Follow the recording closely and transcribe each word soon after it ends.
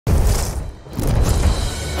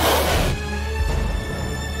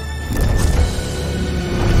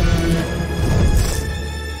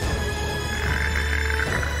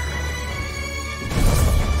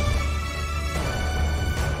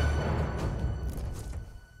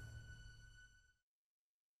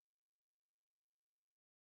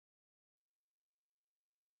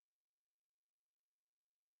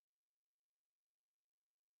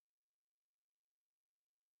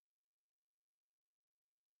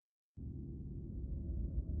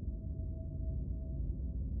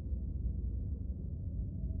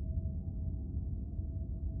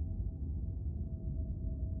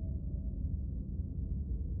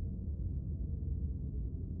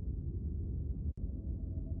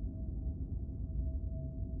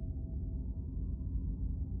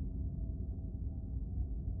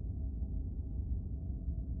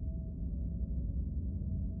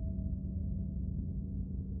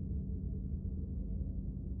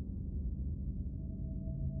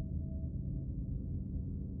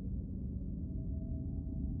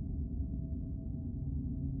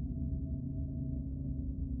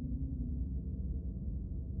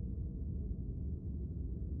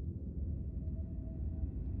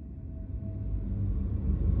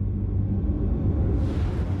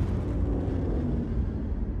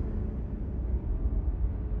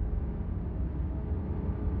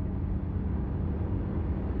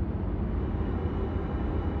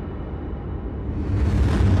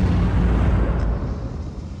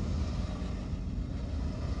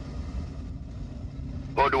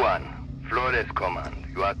Command.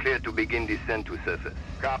 You are clear to begin descent to surface.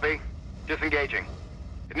 Copy. Disengaging.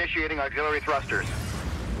 Initiating auxiliary thrusters.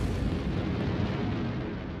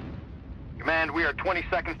 Command, we are 20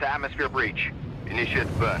 seconds to atmosphere breach. Initiate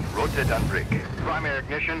burn. Rotate and brake. Primary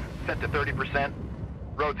ignition set to 30%.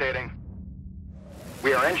 Rotating.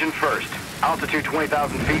 We are engine first. Altitude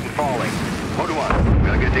 20,000 feet and falling. Mode 1. We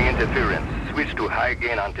are getting interference. Switch to high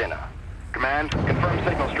gain antenna. Command, confirm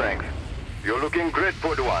signal strength. You're looking great,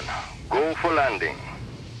 Pod 1. Go for landing.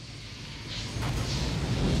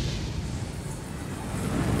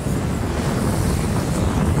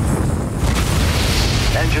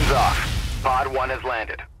 Engines off. Pod 1 has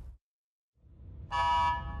landed.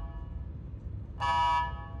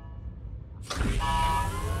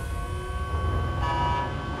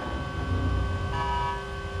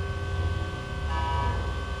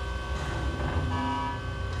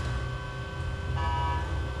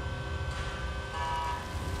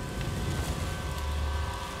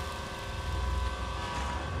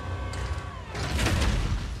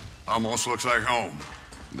 Almost looks like home.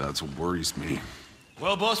 That's what worries me.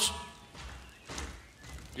 Well, boss,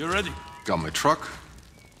 you ready? Got my truck.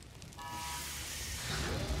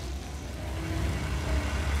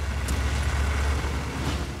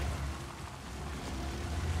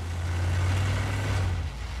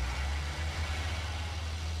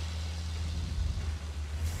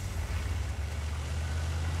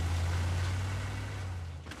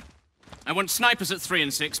 I want snipers at 3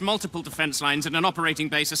 and 6, multiple defense lines, and an operating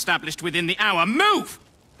base established within the hour. Move!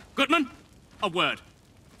 Goodman, a word.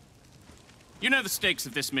 You know the stakes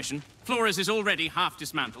of this mission. Flores is already half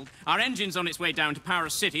dismantled. Our engine's on its way down to power a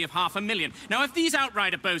city of 500,000. Now, if these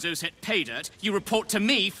Outrider bozos hit pay dirt, you report to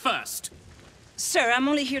me first. Sir, I'm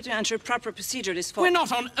only here to ensure proper procedure is followed. We're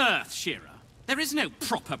not on Earth, Shira. There is no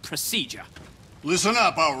proper procedure. Listen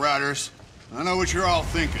up, Outriders. I know what you're all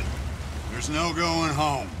thinking. There's no going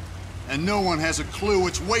home. And no one has a clue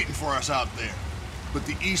what's waiting for us out there. But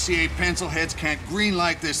the ECA pencilheads can't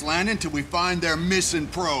greenlight this landing till we find their missing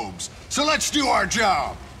probes. So let's do our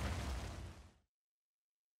job!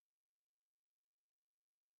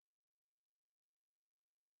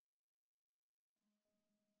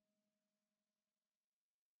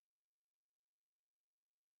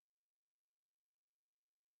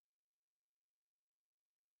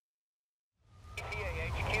 ECA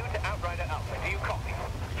HQ to Outrider Alpha. Do you copy?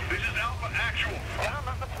 This is Alpha Actual. Down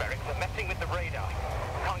atmospherics are messing with the radar.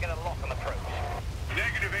 Can't get a lock on the probes.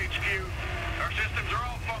 Negative HQ. Our systems are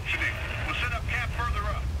all functioning. We'll set up camp further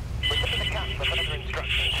up. We're looking at the camp for further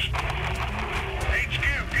instructions. HQ,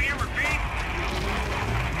 can you repeat?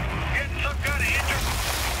 Getting some kind of injury?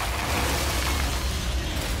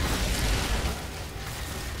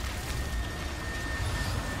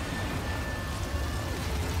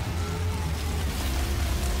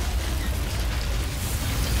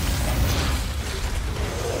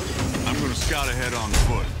 I'm gonna scout ahead on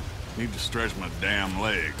foot. Need to stretch my damn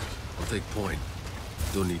legs. I'll take point.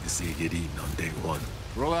 Don't need to see you get eaten on day one.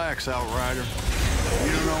 Relax, Outrider.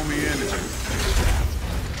 You don't owe me anything.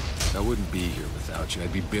 I wouldn't be here without you.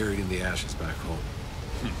 I'd be buried in the ashes back home.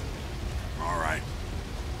 All right.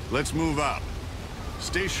 Let's move out.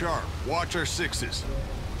 Stay sharp. Watch our sixes.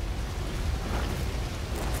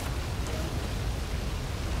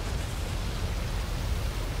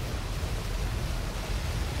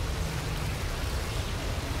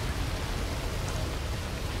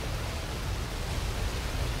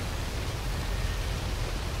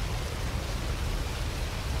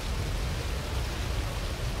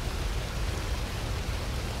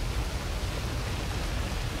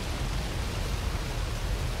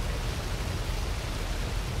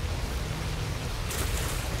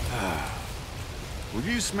 Would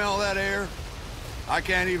you smell that air? I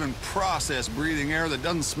can't even process breathing air that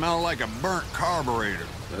doesn't smell like a burnt carburetor.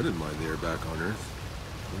 I didn't mind the air back on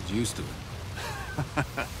Earth. I was used to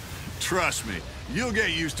it. Trust me, you'll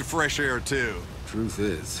get used to fresh air too. Truth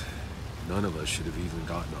is, none of us should have even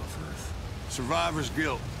gotten off Earth. Survivor's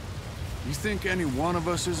guilt. You think any one of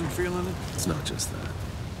us isn't feeling it? It's not just that.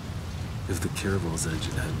 If the Caravel's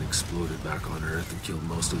engine hadn't exploded back on Earth and killed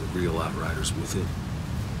most of the real Outriders with it,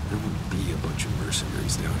 there wouldn't be a bunch of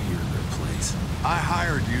mercenaries down here in their place. I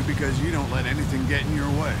hired you because you don't let anything get in your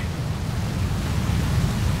way.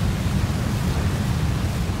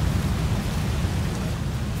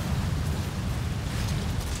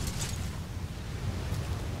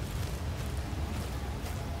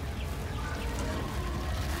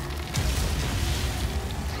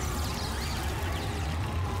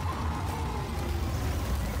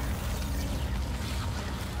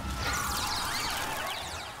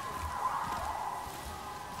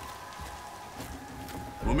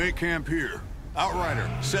 We'll make camp here. Outrider,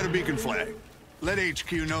 set a beacon flag. Let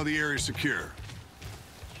HQ know the area's secure.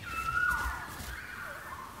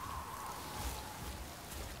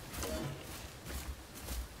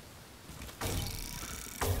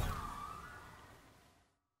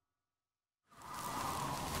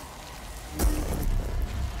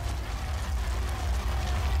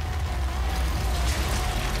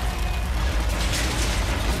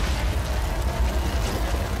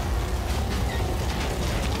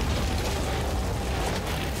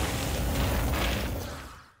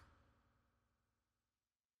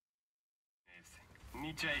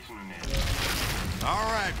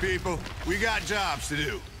 All right, people. We got jobs to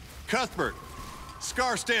do. Cuthbert,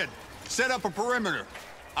 Scarstead, set up a perimeter.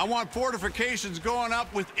 I want fortifications going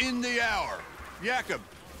up within the hour. Jakob,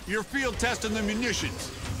 you're field testing the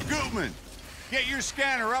munitions. Gutman, get your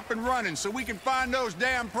scanner up and running so we can find those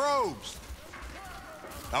damn probes.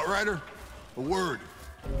 Outrider, a word.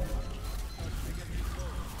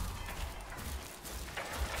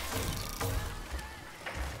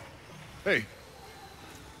 Hey.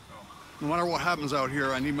 No matter what happens out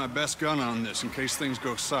here, I need my best gun on this in case things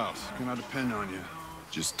go south. Can I depend on you?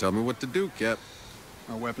 Just tell me what to do, Cap.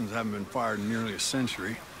 Our weapons haven't been fired in nearly a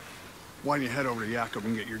century. Why don't you head over to Jakob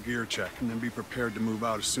and get your gear checked, and then be prepared to move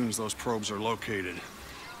out as soon as those probes are located.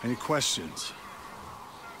 Any questions?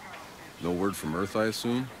 No word from Earth, I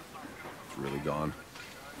assume? It's really gone.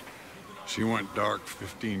 She went dark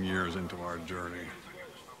 15 years into our journey.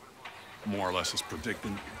 More or less as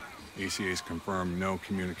predicted. ACA's confirmed no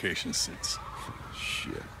communication since.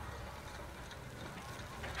 Shit.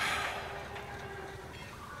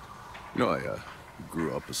 You know, I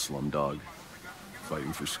grew up a slumdog,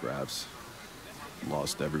 fighting for scraps.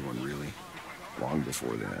 Lost everyone, really, long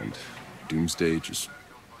before the end. Doomsday just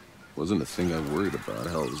wasn't a thing I worried about.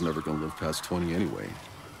 Hell, I was never gonna live past 20 anyway.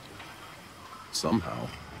 Somehow,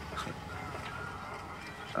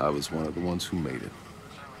 I was one of the ones who made it.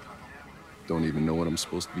 Don't even know what I'm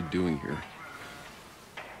supposed to be doing here.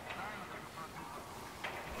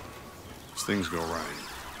 As things go right,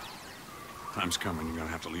 time's coming, you're gonna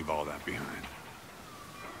have to leave all that behind.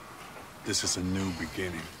 This is a new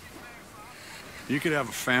beginning. You could have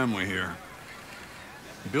a family here,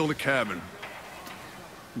 build a cabin,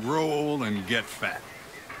 grow old and get fat.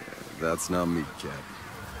 Yeah, that's not me, Cap.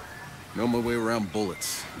 Know my way around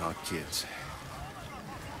bullets, not kids.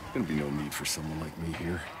 Gonna be no need for someone like me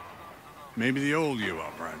here. Maybe the old you,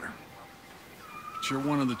 Outrider. But you're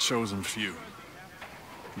one of the chosen few.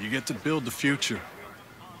 You get to build the future.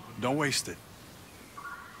 Don't waste it.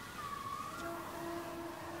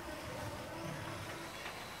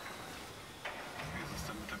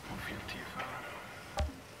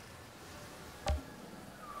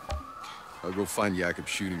 I'll go find Jakob's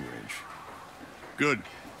shooting range. Good.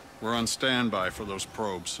 We're on standby for those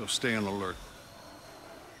probes, so stay on alert.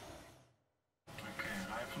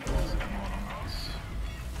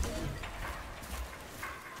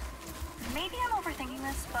 Maybe I'm overthinking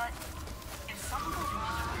this, but if something goes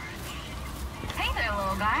wrong... Hey there,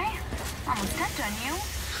 little guy. Almost stepped on you.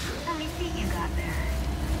 How many feet you got there?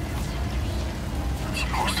 I'm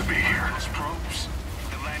supposed to be here. Those probes.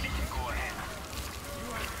 The landing can go ahead.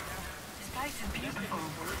 The skies are beautiful.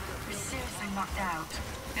 We're seriously knocked out.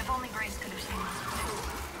 If only Grace could have seen us.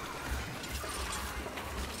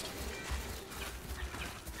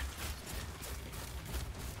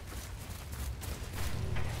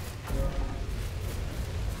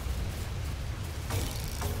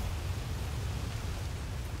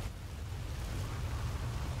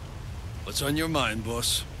 What's on your mind,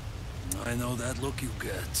 boss? I know that look you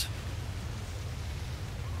get.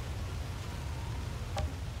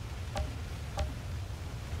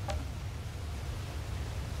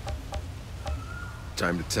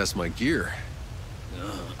 Time to test my gear.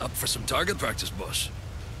 Up for some target practice, boss.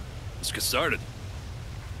 Let's get started.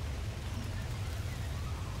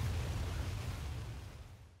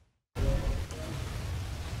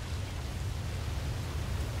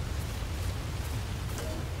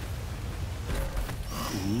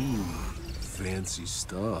 Fancy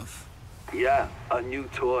stuff. Yeah, a new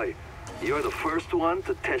toy. You're the first one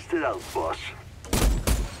to test it out, boss.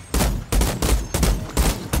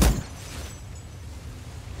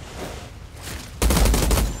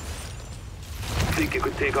 Think you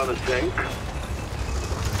could take on a tank?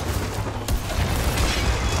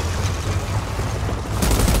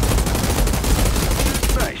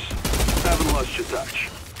 Nice. Haven't lost your touch.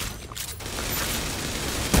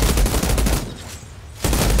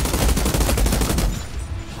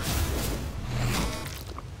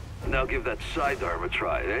 Now give that sidearm a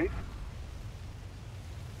try, eh?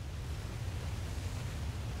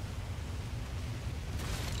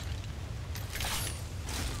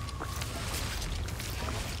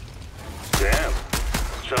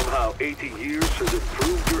 80 years has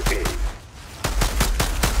improved your aim.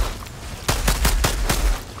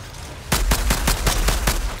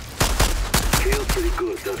 Feels pretty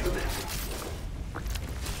good, doesn't it?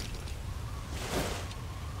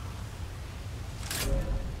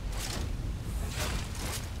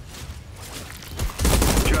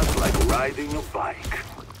 Just like riding a bike.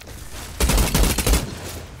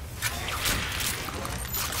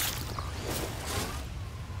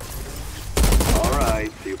 All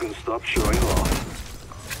right, you can stop showing off.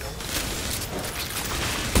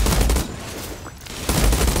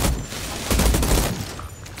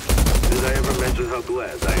 Did I ever mention how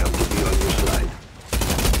glad I am to be on your side?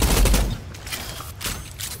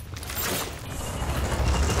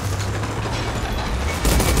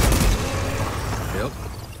 Yep.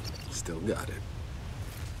 Still got it.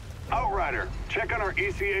 Outrider, check on our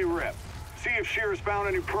ECA rep. See if Shearer's found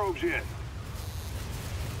any probes yet.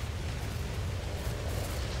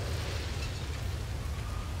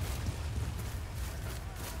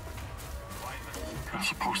 I'm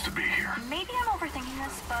supposed to be here. Maybe I'm overthinking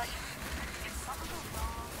this, but if something goes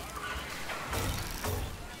wrong...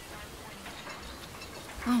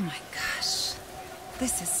 Oh my gosh.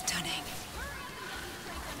 This is stunning.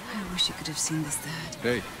 I wish you could have seen this, Dad.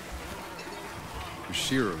 Hey. You're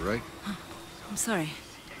Shearer, right? Oh, I'm sorry.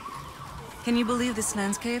 Can you believe this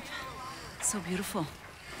landscape? It's so beautiful.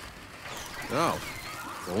 Oh.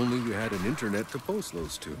 If only we had an internet to post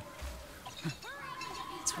those to.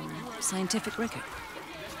 It's for scientific record.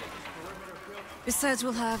 Besides,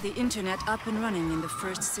 we'll have the internet up and running in the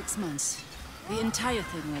first 6 months. The entire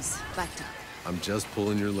thing was backed up. I'm just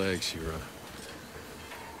pulling your leg, Shearer.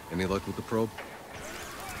 Any luck with the probe?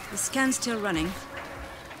 The scan's still running.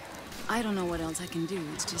 I don't know what else I can do.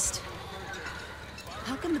 It's just...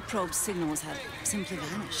 How can the probe signals have simply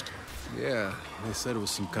vanished? Yeah, they said it was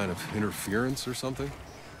some kind of interference or something.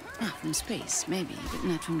 Ah, from space, maybe, but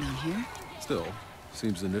not from down here. Still,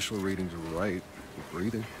 seems the initial readings were right. We're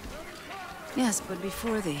breathing. Yes, but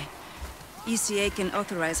before the ECA can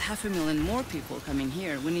authorize 500,000 more people coming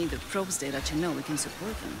here, we need the probe's data to know we can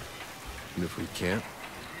support them. And if we can't?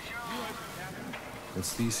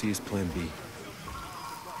 What's the ECA's plan B?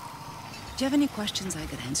 Do you have any questions I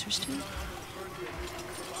get answers to?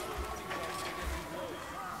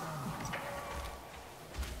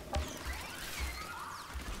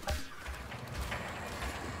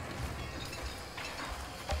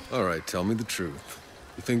 All right, tell me the truth.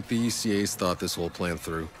 You think the ECA's thought this whole plan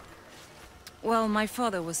through? Well, my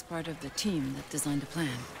father was part of the team that designed the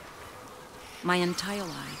plan. My entire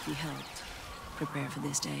life, he helped prepare for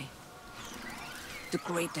this day. The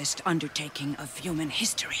greatest undertaking of human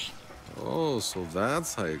history. Oh, so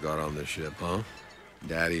that's how you got on the ship, huh?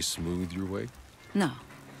 Daddy smoothed your way? No.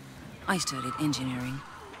 I studied engineering.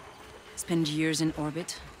 Spent years in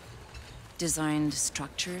orbit. Designed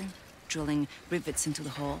structure, drilling rivets into the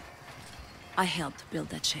hull. I helped build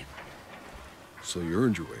that ship. So you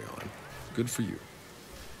earned your way on. Good for you.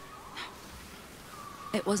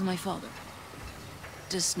 It was my father.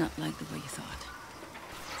 Just not like the way you thought.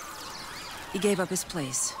 He gave up his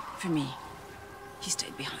place for me. He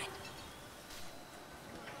stayed behind.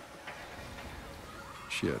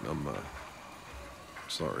 Shit, I'm,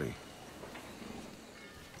 sorry.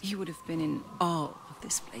 He would have been in awe of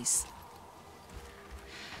this place.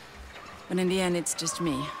 But in the end, it's just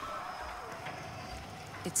me.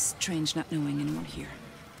 It's strange not knowing anyone here.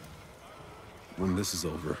 When this is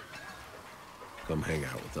over, come hang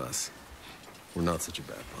out with us. We're not such a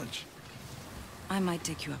bad bunch. I might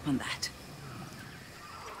take you up on that.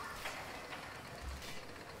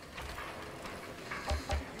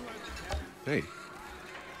 Hey,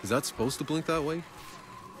 is that supposed to blink that way?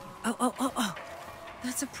 Oh.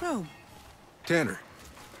 That's a probe. Tanner,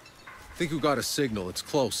 think we got a signal. It's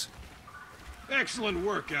close. Excellent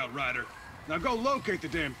work, Outrider. Now go locate the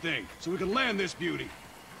damn thing, so we can land this beauty.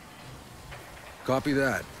 Copy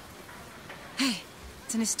that. Hey,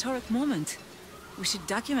 it's an historic moment. We should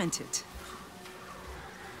document it.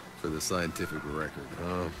 For the scientific record,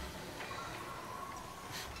 huh?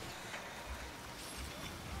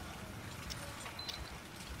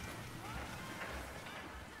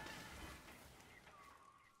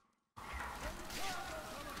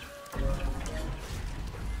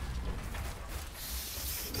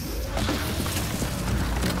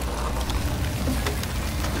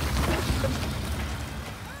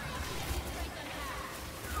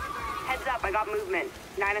 I got movement.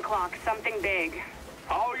 9 o'clock. Something big.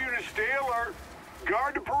 All units stay alert.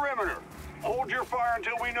 Guard the perimeter. Hold your fire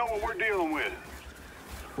until we know what we're dealing with.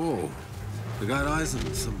 Whoa. They got eyes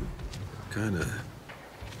on some kind of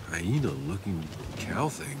hyena-looking cow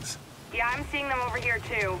things. Yeah, I'm seeing them over here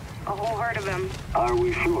too. A whole herd of them. Are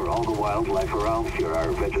we sure all the wildlife around here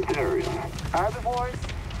are vegetarian? Herbivores?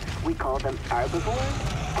 We call them herbivores?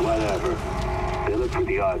 Whatever. They look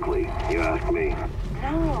pretty ugly, you ask me.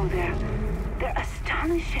 No, they're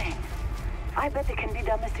astonishing. I bet they can be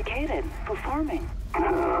domesticated for farming.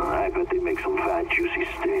 I bet they make some fat, juicy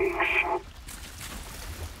steaks.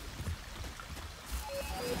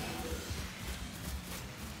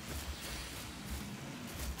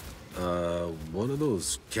 One of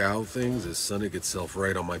those cow things is sunning itself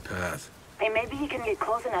right on my path. Hey, maybe you can get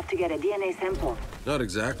close enough to get a DNA sample. Not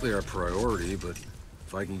exactly our priority, but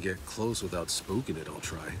if I can get close without spooking it, I'll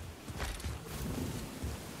try.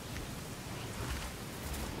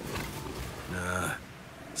 Nah,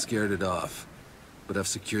 scared it off. But I've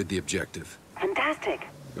secured the objective. Fantastic.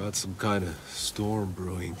 Got some kind of storm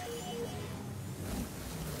brewing.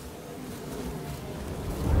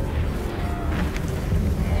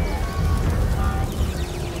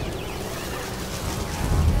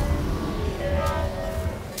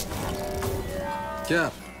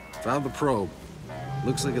 Cap, found the probe.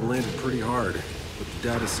 Looks like it landed pretty hard, but the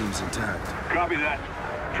data seems intact. Copy that.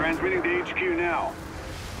 Transmitting to HQ now.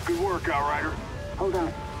 Good work, Outrider. Hold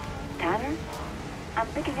on. Tanner? I'm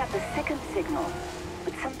picking up a second signal,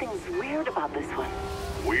 but something's weird about this one.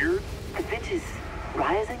 Weird? The pitch is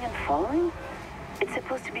rising and falling? It's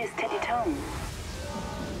supposed to be a steady tone.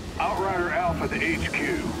 Outrider Alpha to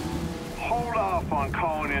HQ. Hold off on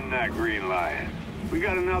calling in that green light. We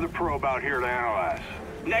got another probe out here to analyze.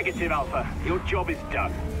 Negative, Alpha. Your job is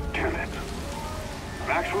done. Damn it.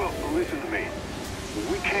 Maxwell, listen to me.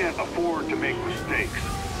 We can't afford to make mistakes.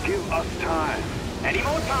 Give us time. Any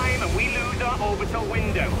more time and we lose our orbital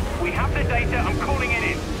window. We have the data, I'm calling it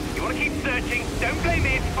in. You want to keep searching, don't blame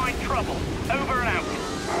me if you find trouble. Over and out.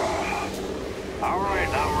 All right,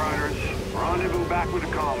 Outriders. Rendezvous back with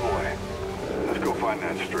the convoy. Let's go find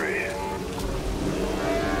that stray.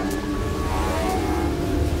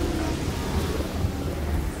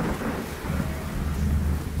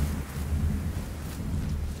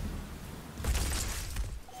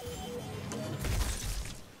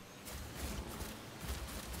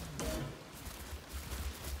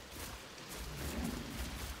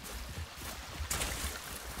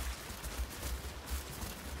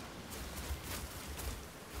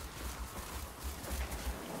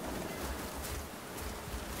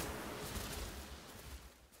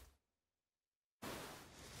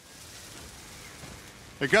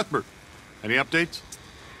 Hey, Cuthbert, any updates?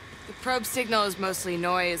 The probe signal is mostly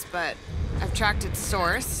noise, but I've tracked its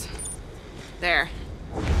source. There.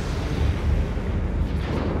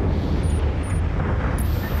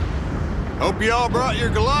 Hope you all brought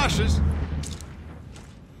your galoshes.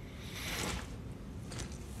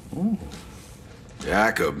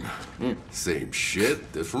 Jacob. Same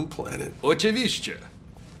shit, different planet. Oczywiście.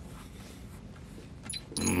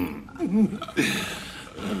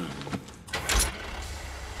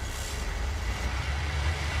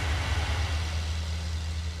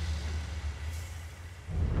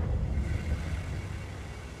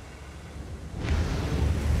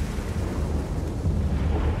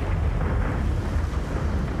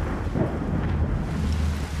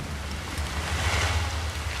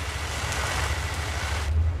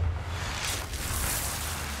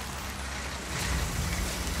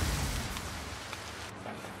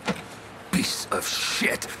 Piece of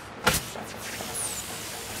shit.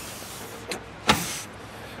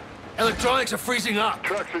 Electronics are freezing up.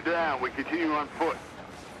 Trucks are down. We continue on foot.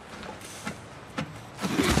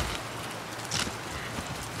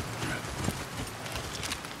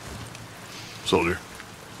 Soldier,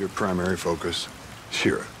 your primary focus,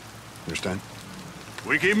 Shira. Understand?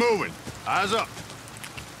 We keep moving. Eyes up.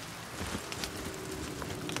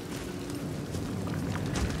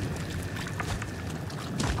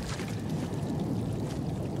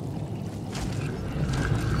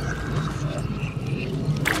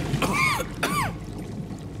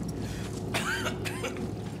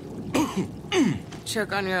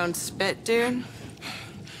 Choke on your own spit, dude?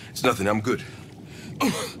 It's nothing, I'm good.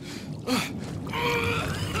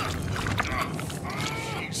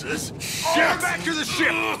 Jesus. Get back to the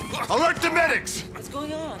ship! Alert the medics! What's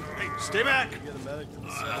going on? Hey, stay back! Get a medic to the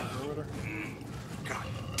south perimeter. God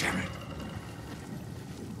damn it.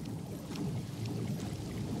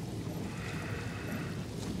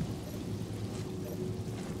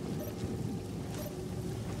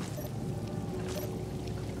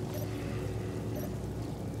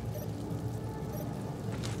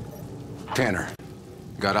 Tanner,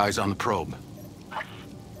 got eyes on the probe.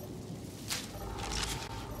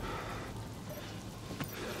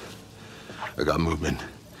 I got movement.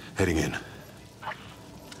 Heading in.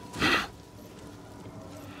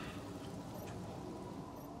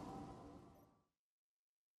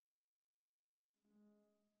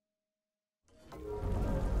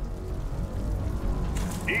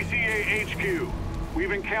 ECA HQ.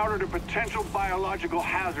 We've encountered a potential biological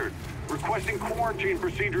hazard. Requesting quarantine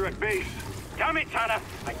procedure at base. Damn it, Tanner!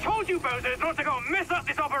 I told you bozos not to go and mess up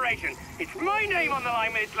this operation! It's my name on the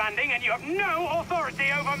line with this landing, and you have no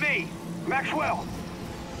authority over me! Maxwell!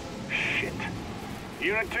 Shit.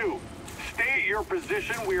 Unit 2, stay at your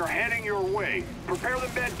position. We are heading your way. Prepare the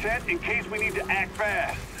med tent in case we need to act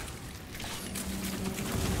fast.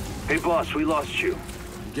 Hey, boss, we lost you.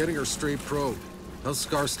 Getting her straight probe. How's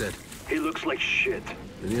Scarstead? He looks like shit.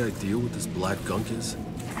 Any idea what this black gunk is?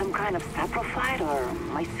 Some kind of saprophyte or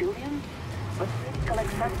mycelium? But collect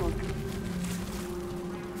samples.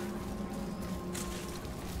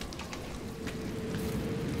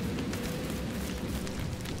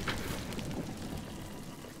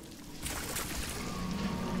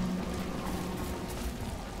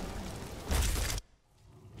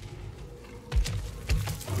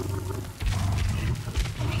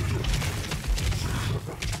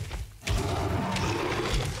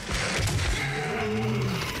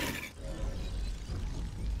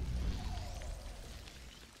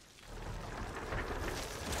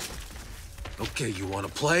 Okay, you wanna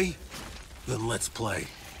play? Then let's play.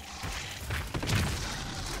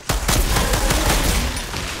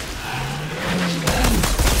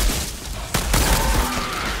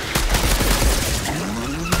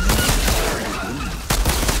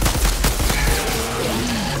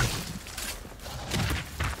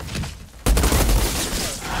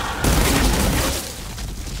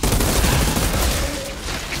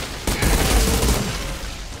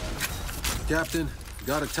 Captain,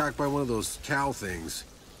 got attacked by one of those cow things.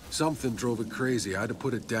 Something drove it crazy. I had to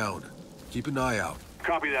put it down. Keep an eye out.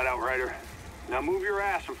 Copy that, Outrider. Now move your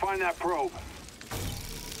ass and find that probe.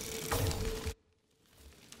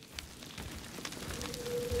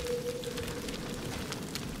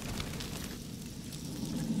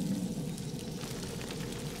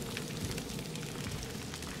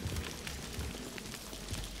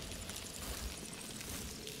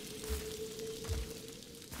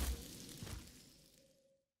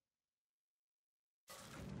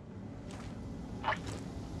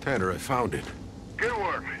 Tanner, I found it. Good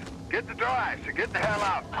work. Get the drives and get the hell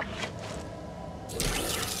out.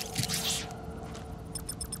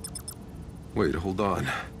 Wait, hold on.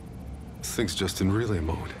 This thing's just in relay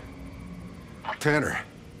mode. Tanner,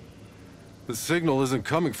 the signal isn't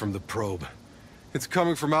coming from the probe. It's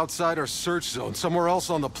coming from outside our search zone, somewhere else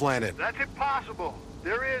on the planet. That's impossible.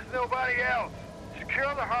 There is nobody else.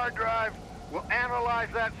 Secure the hard drive. We'll analyze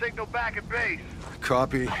that signal back at base.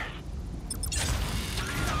 Copy.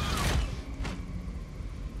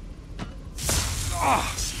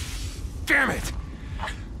 Ah! Damn it!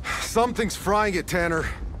 Something's frying it, Tanner.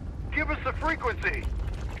 Give us the frequency.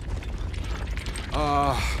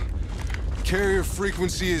 Carrier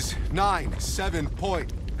frequency is 9.7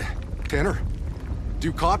 point. Tanner, do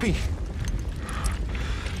you copy?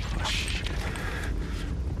 Oh, shit.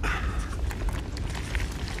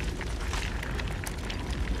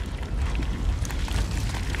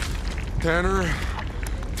 Tanner,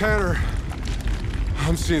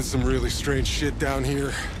 I'm seeing some really strange shit down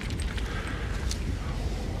here.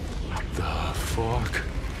 What the fuck?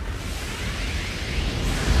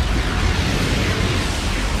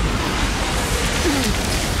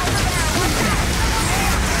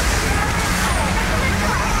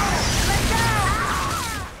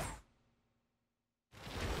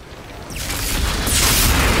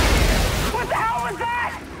 What the hell was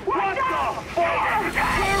that? What the fuck?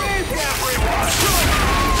 Where is everyone?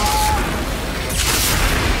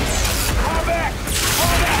 Fall back!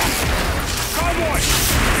 Fall back! Convoy!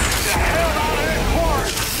 Get the hell out of this port!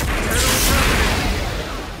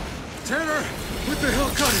 Tanner, what the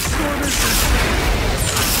hell kind of storm is this?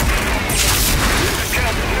 This is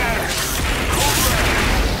Captain Tanner.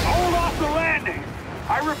 Hold off the landing.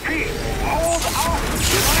 I repeat, hold off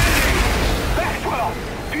the landing. Maxwell,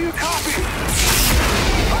 do you copy?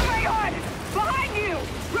 Oh my god! Behind you!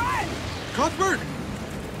 Run! Cuthbert!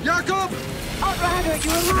 Jakob! Outrider,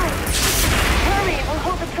 you're alive! Hurry, we'll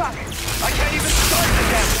hold the truck. I can't even start the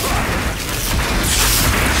damn truck!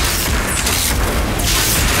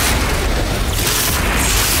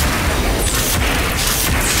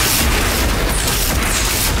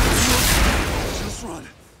 Just run.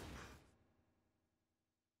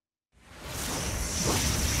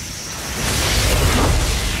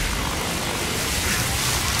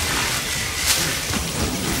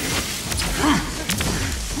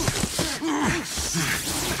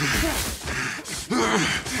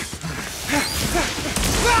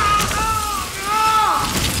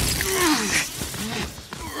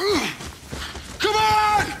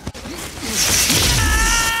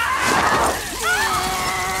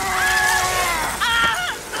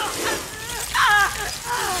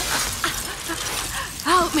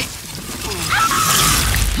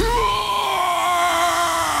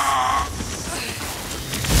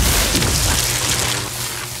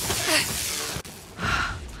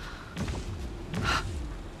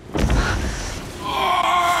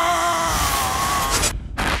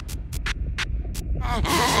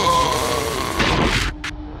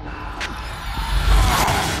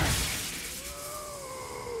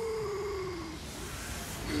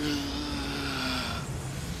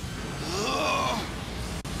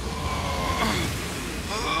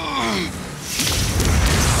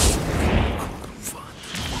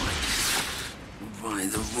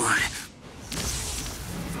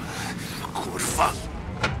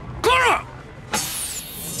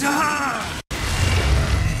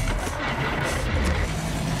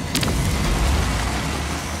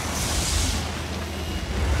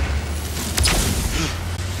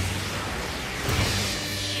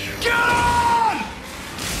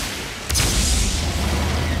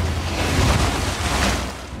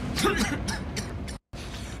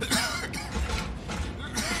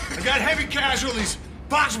 Got heavy casualties.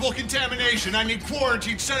 Possible contamination. I need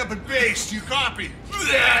quarantine set up at base. Do you copy?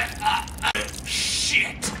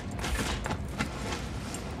 Shit!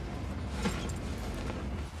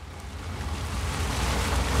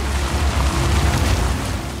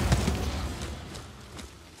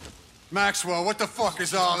 Maxwell, what the fuck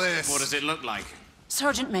is all this? What does it look like?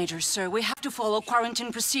 Sergeant Major, sir, we have to follow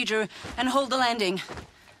quarantine procedure and hold the landing.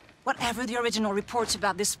 Whatever the original reports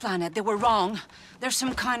about this planet, they were wrong. There's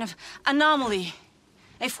some kind of anomaly.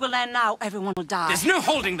 If we land now, everyone will die. There's no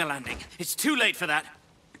holding the landing. It's too late for that.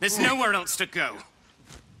 There's nowhere else to go.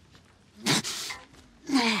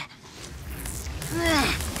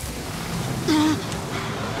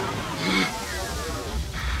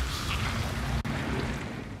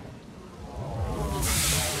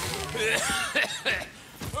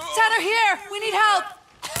 Tanner, here! We need help!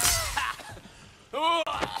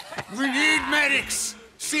 We need medics!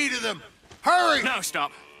 See to them! Hurry! No,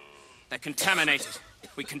 stop. They're contaminated.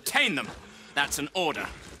 We contain them. That's an order.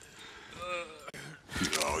 You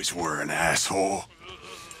always were an asshole.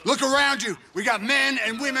 Look around you. We got men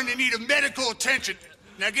and women in need of medical attention.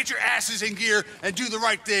 Now get your asses in gear and do the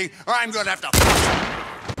right thing, or I'm gonna have to...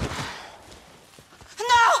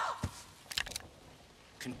 No!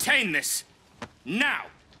 Contain this. Now.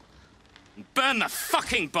 And burn the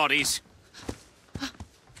fucking bodies.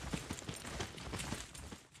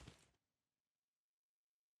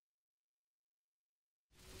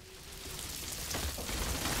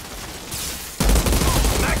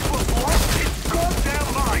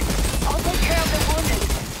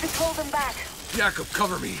 Hold them back. Jacob,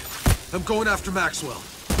 cover me. I'm going after Maxwell.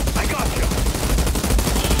 I got you.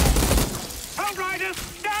 Outriders,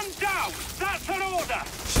 stand down. That's an order.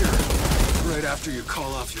 Sure. Right after you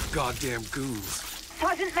call off your goddamn goons.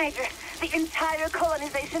 Sergeant Major, the entire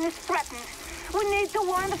colonization is threatened. We need to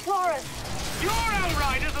warn the florists. Your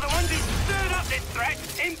Outriders are the ones who stirred up this threat,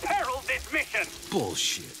 imperiled this mission.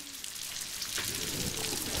 Bullshit.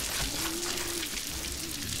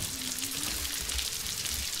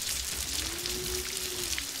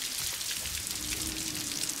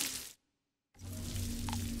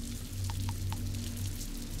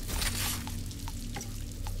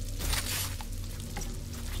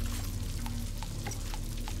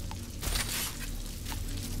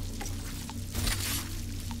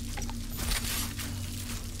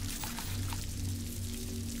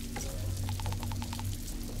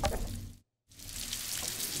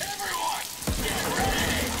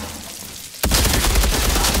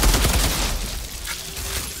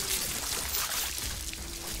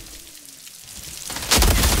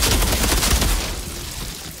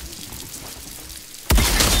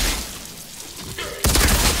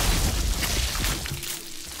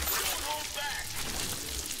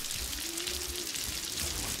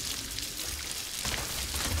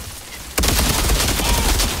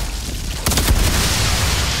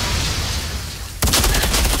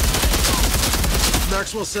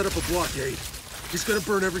 Maxwell set up a blockade. He's gonna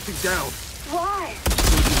burn everything down. Why?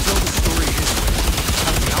 So he can tell the story his way.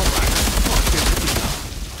 How the Outriders fucked everything up.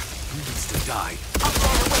 He needs to die.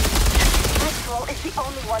 Maxwell is the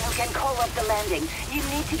only one who can call off the landing. You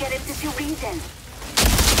need to get him to do reason.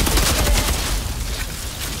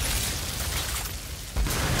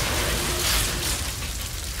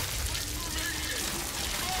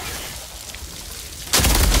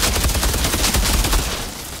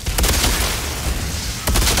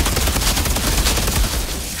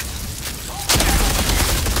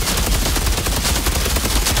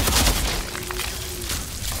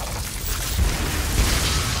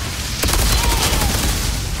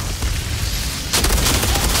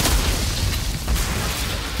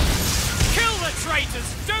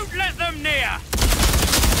 Don't let them near!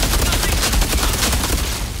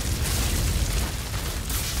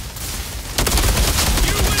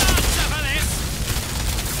 You will answer for this!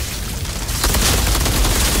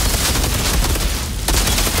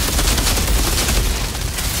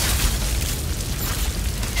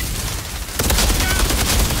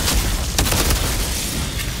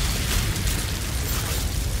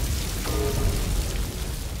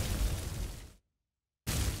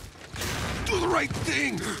 Do the right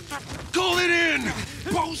thing! Call it in!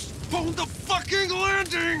 Postpone the fucking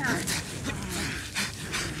landing!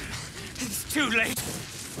 It's too late.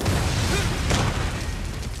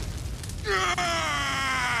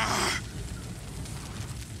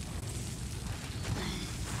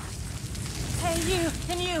 Hey, you!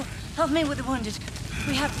 Can you help me with the wounded?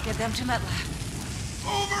 We have to get them to MedLab.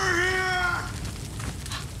 Over here!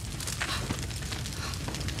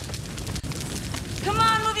 Come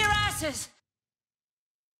on, move your asses!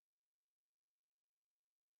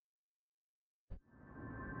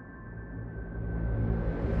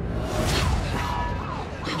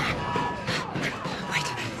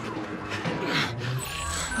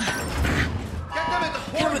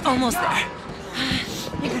 Okay, we're almost there.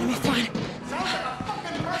 You're gonna be fine.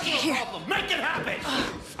 Okay, here. Make it happen!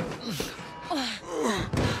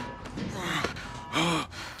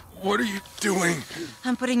 What are you doing?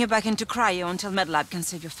 I'm putting you back into cryo until MedLab can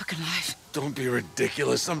save your fucking life. Don't be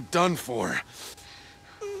ridiculous. I'm done for.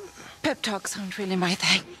 Pep talks aren't really my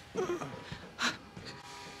thing.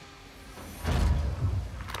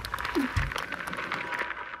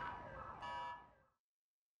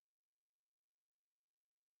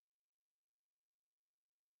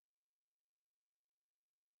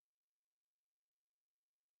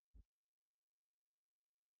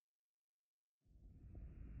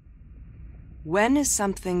 When is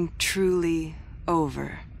something truly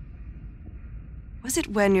over? Was it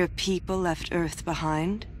when your people left Earth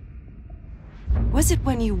behind? Was it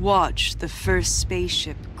when you watched the first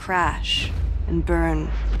spaceship crash and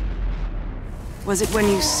burn? Was it when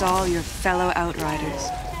you saw your fellow Outriders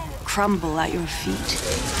crumble at your feet?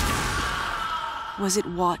 Was it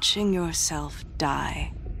watching yourself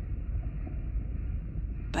die?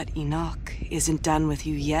 But Enoch isn't done with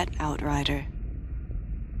you yet, Outrider.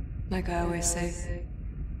 Like I always say,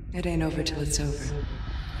 it ain't over till it's over.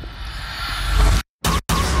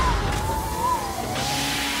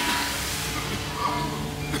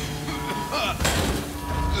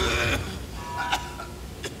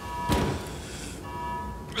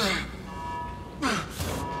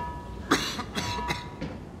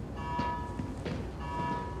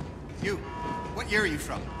 You, what year are you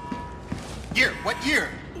from? Year, what year?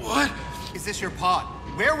 What? Is this your pod?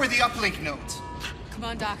 Where were the uplink nodes? Come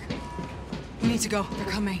on, Doc. We need to go. They're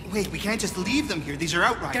coming. Wait, we can't just leave them here. These are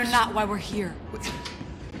Outriders. They're not why we're here.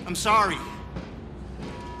 I'm sorry.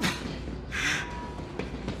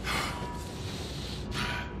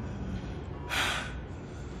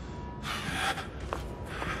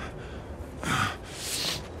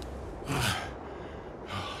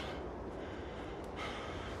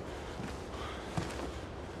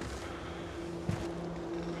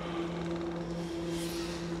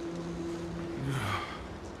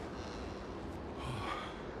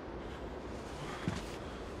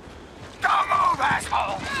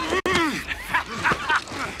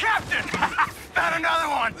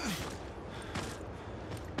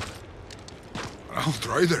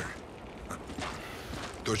 Outrider?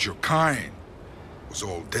 Thought your kind was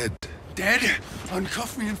all dead. Dead?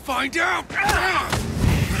 Uncuff me and find out!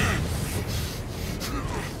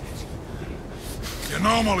 The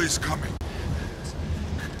anomaly's coming.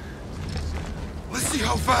 Let's see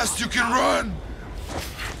how fast you can run!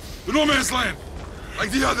 The no man's land,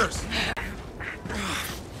 like the others.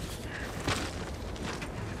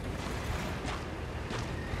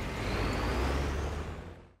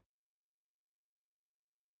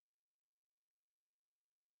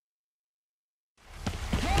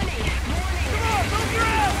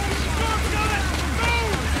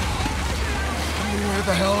 Where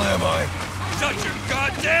the hell am I? Shut your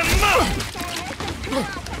goddamn mouth!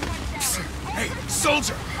 Hey,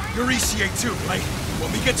 soldier! You're ECA too, right?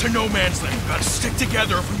 When we get to no man's land, we gotta stick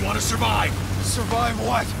together if we want to survive. Survive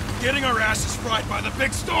what? Getting our asses fried by the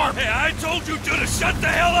big storm! Hey, I told you two to shut the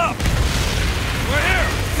hell up! We're here!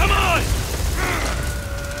 Come on!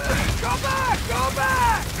 Go back! Go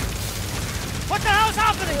back! What the hell's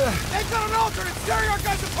happening? They've got an Ultra and tearing our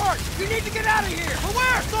guys apart! You need to get out of here! But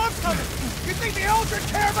where? Storm's coming! You think the Ultra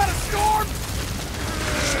care about a storm?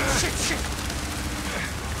 Shit!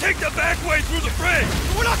 Take the back way through the bridge!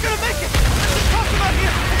 We're not gonna make it! Let's just toss them out here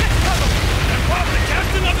and get cover! And Bob, the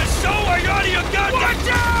captain of the show, are you out of your goddamn... Watch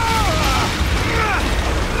out!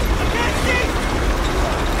 I can't see!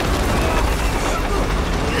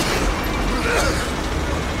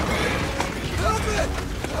 Help it!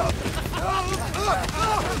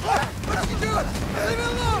 What are you doing? Leave it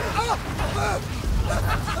alone!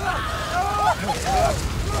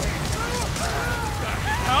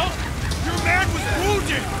 Hell? Your man was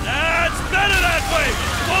wounded! That's better that way!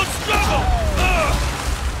 Won't struggle!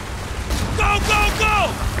 Go!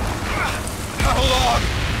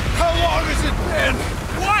 How long has it been?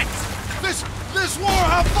 What? This war,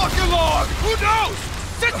 how fucking long? Who knows?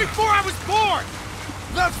 Since before I was born!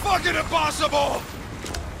 That's fucking impossible!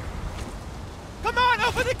 Come on,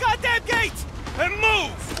 open the goddamn gate! And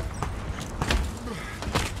move!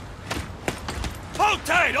 Hold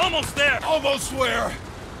tight, almost there! Almost where?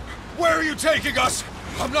 Where are you taking us?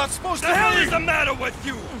 I'm not supposed to The hell leave. is the matter with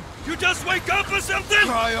you? You just wake up or something?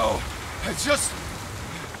 Cryo, I just...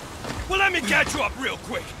 Well, let me catch you up real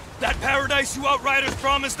quick. That paradise you Outriders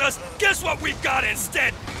promised us, guess what we've got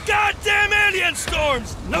instead? Goddamn alien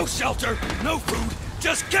storms! No shelter, no food,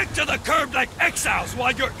 just kicked to the curb like exiles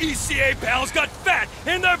while your ECA pals got fat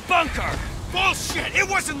in their bunker! Bullshit! It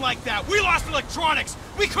wasn't like that! We lost electronics!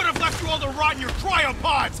 We could have left you all to rot in your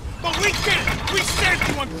cryopods! But we didn't! We saved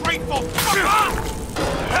you, ungrateful!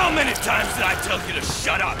 How many times did I tell you to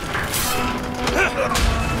shut up?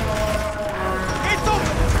 It's open!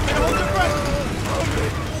 And hold your breath!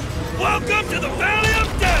 Welcome to the Valley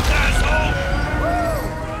of Death, asshole!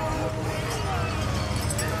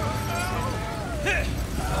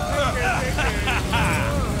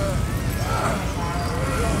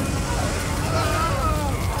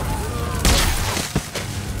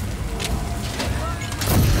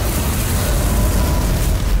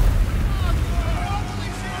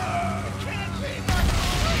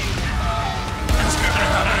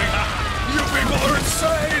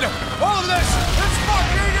 All of this! It's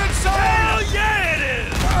fucking insane! Hell yeah it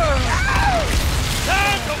is!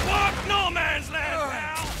 Time to walk no man's land,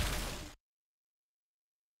 pal!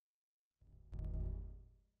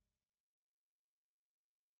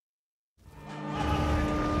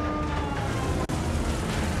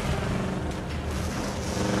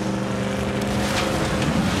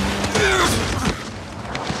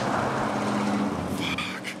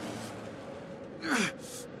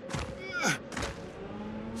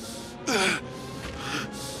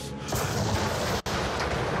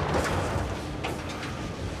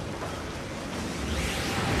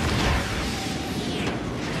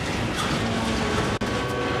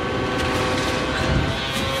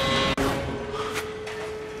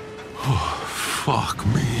 Fuck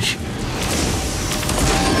me.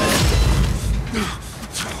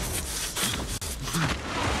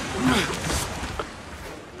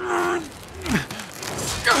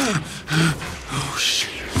 Oh, shit.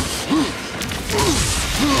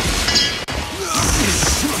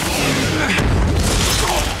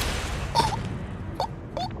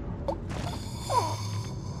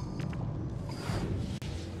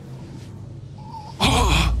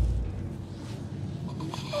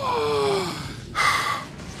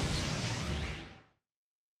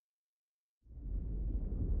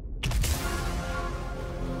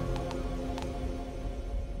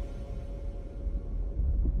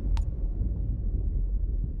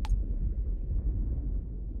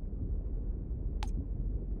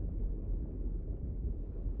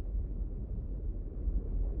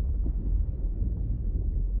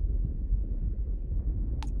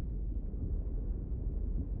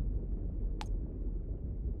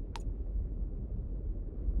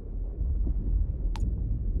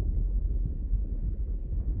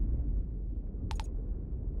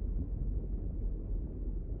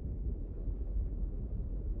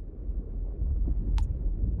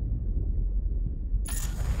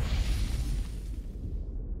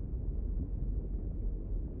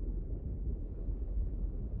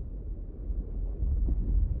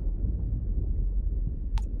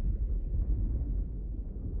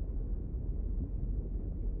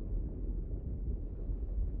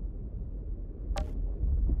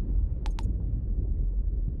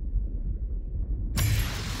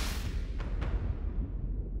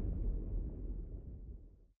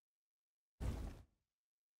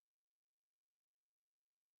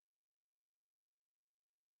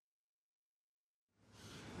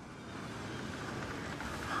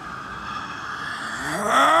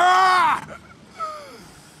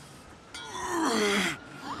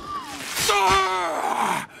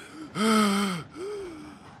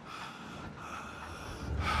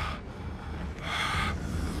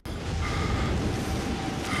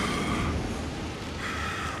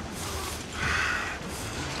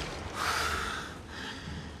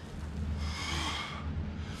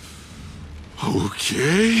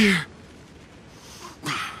 Okay.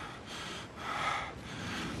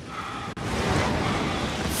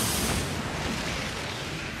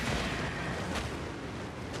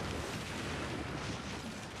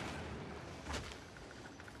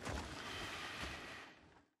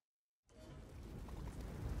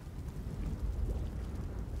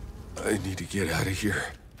 I need to get out of here.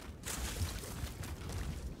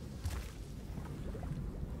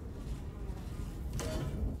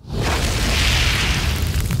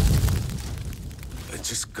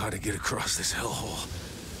 Just gotta get across this hellhole.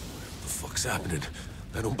 What the fuck's happening?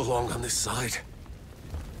 I don't belong on this side.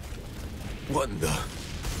 What in the...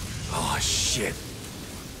 Oh, shit.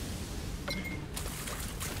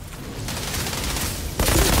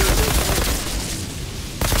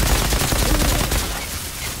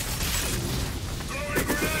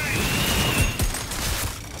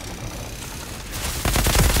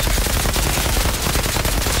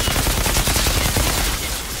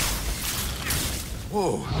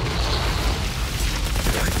 Whoa.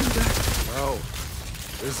 Did I do that? How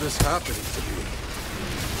is this happening to me?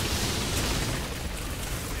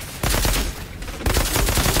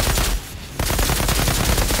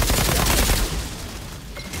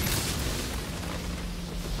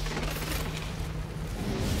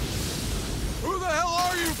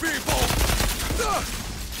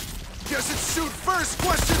 Ask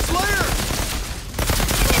questions later!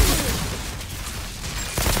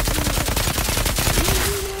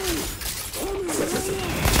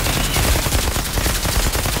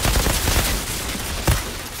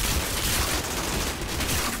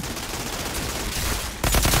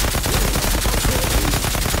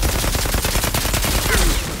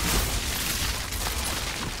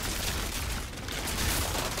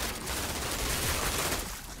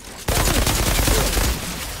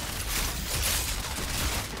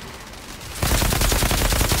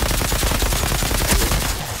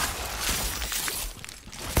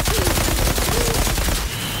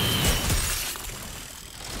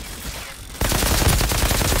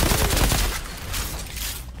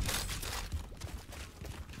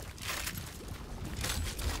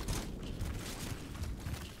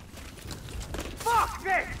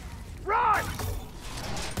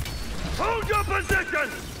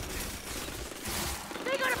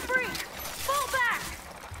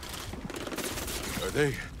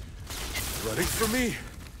 They running for me?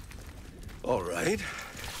 All right.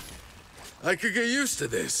 I could get used to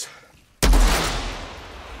this.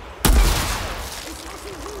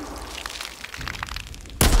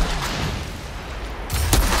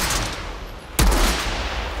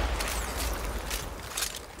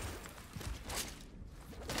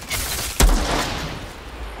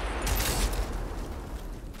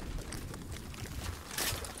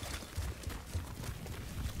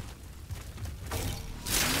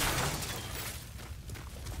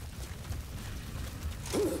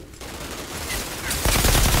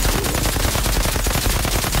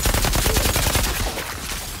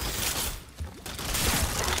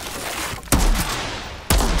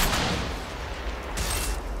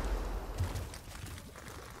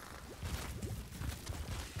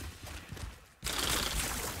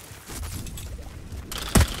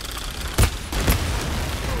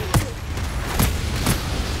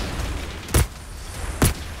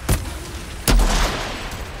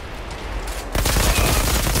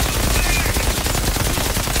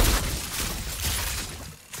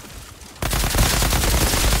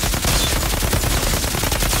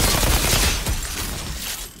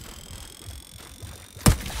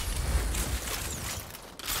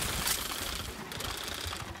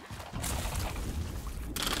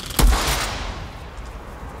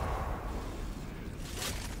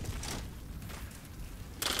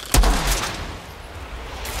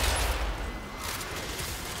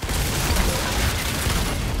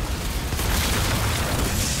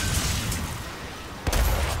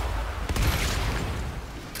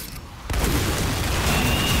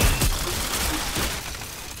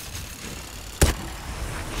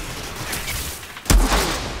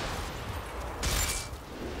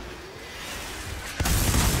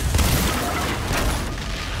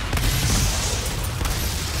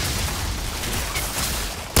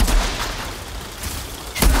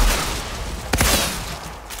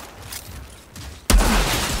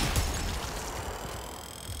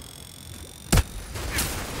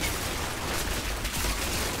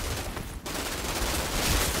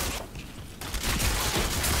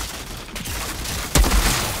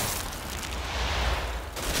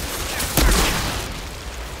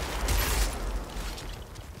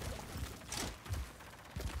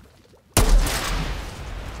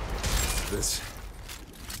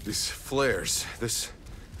 These flares, this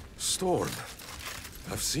storm.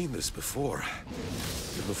 I've seen this before.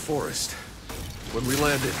 In the forest. When we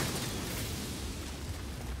landed.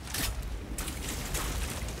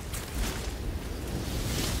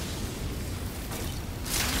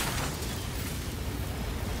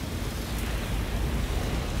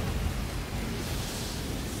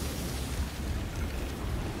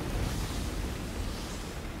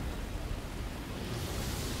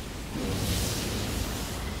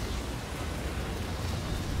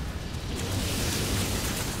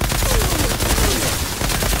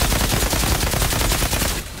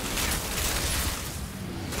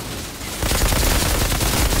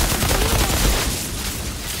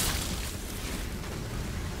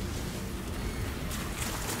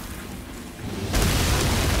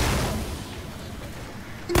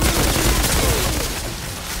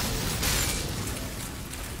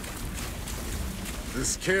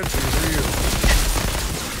 This can't be real.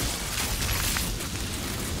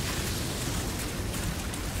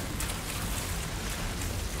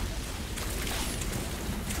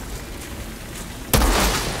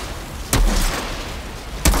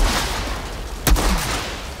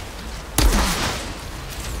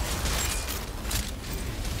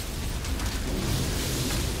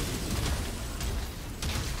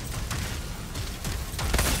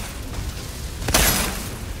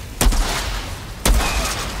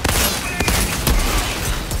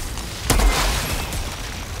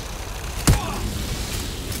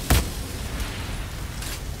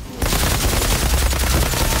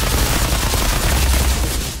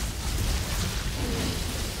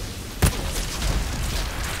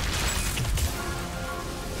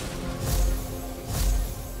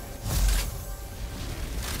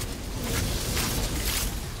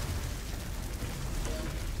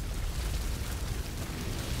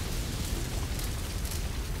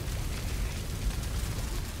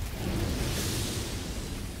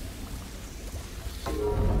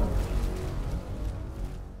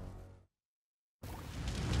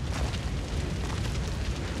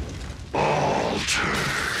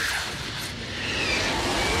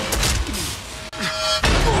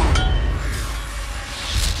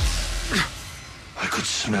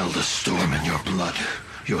 smell the storm in your blood.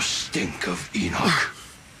 Your stink of Enoch.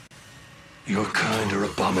 Your kind are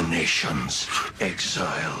abominations.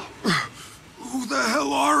 Exile. Who the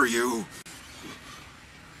hell are you?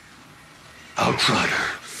 Outrider.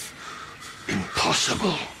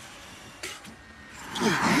 Impossible.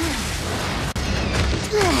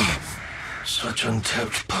 Such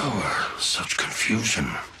untapped power, such confusion.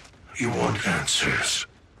 You want answers.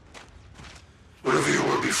 Whatever you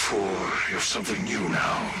were before, you're something new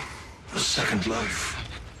now. A second life.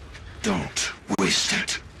 Don't waste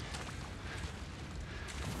it.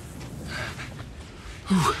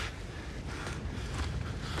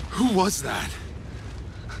 Who was that?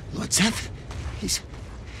 Lord Seth?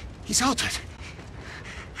 He's altered.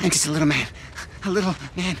 I'm just a little man. A little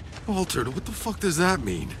man. Altered? What the fuck does that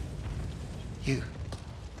mean? You.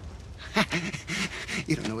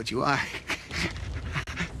 You don't know what you are.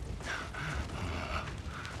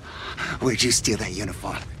 Where'd you steal that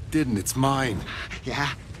uniform? Didn't, it's mine.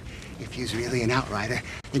 Yeah? If you's really an outrider,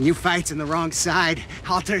 then you fights on the wrong side,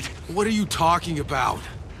 Altered. What are you talking about?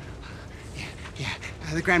 Yeah,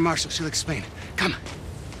 the Grand Marshal, she'll explain. Come.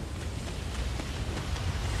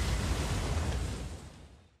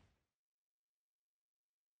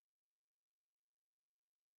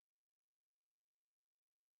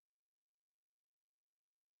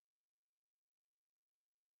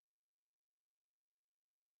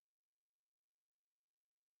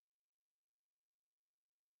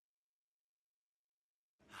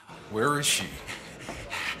 Where is she?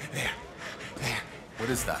 There. What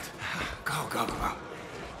is that? Go.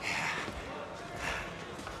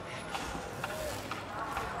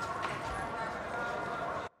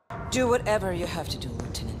 Do whatever you have to do,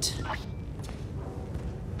 Lieutenant.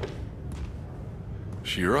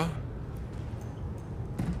 Shira?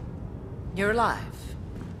 You're alive.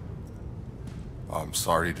 I'm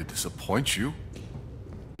sorry to disappoint you.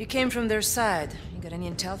 You came from their side. You got any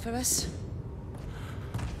intel for us?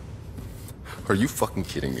 Are you fucking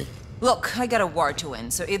kidding me? Look, I got a war to win,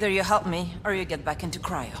 so either you help me, or you get back into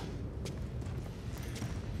cryo.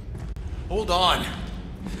 Hold on.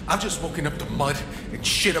 I've just woken up to mud and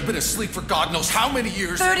shit. I've been asleep for God knows how many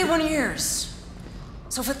years. 31 years!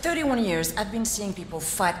 So for 31 years, I've been seeing people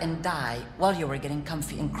fight and die while you were getting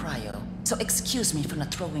comfy in cryo. So excuse me for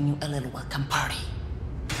not throwing you a little welcome party.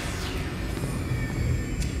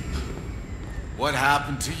 What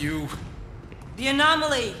happened to you? The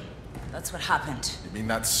anomaly! That's what happened. You mean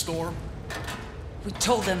that storm? We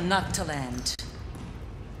told them not to land.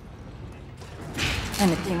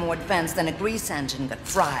 Anything more advanced than a grease engine got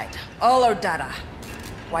fried. All our data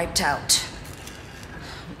wiped out.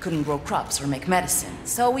 We couldn't grow crops or make medicine,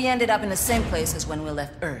 so we ended up in the same place as when we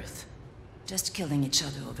left Earth. Just killing each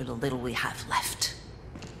other over the little we have left.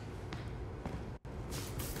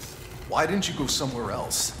 Why didn't you go somewhere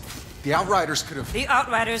else? The Outriders could have... The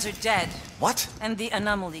Outriders are dead. What? And the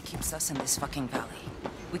anomaly keeps us in this fucking valley.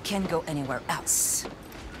 We can't go anywhere else.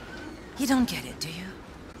 You don't get it, do you?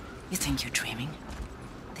 You think you're dreaming?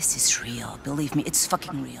 This is real. Believe me, it's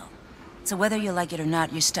fucking real. So whether you like it or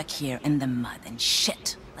not, you're stuck here in the mud and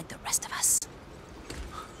shit like the rest of us.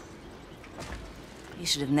 You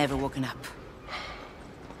should have never woken up.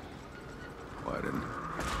 Well, I didn't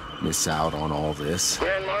miss out on all this.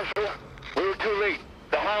 Grand Marshal, we were too late.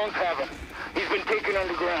 The hounds have him. He's been taken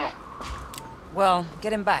underground. Well,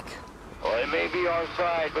 get him back. Well, it may be our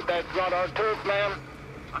side, but that's not our turf, ma'am.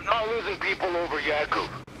 I'm not losing people over Jakub.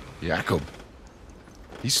 Jakub?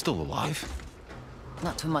 He's still alive?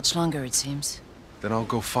 Not too much longer, it seems. Then I'll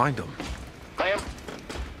go find him. Ma'am?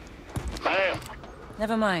 Ma'am?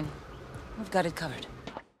 Never mind. We've got it covered.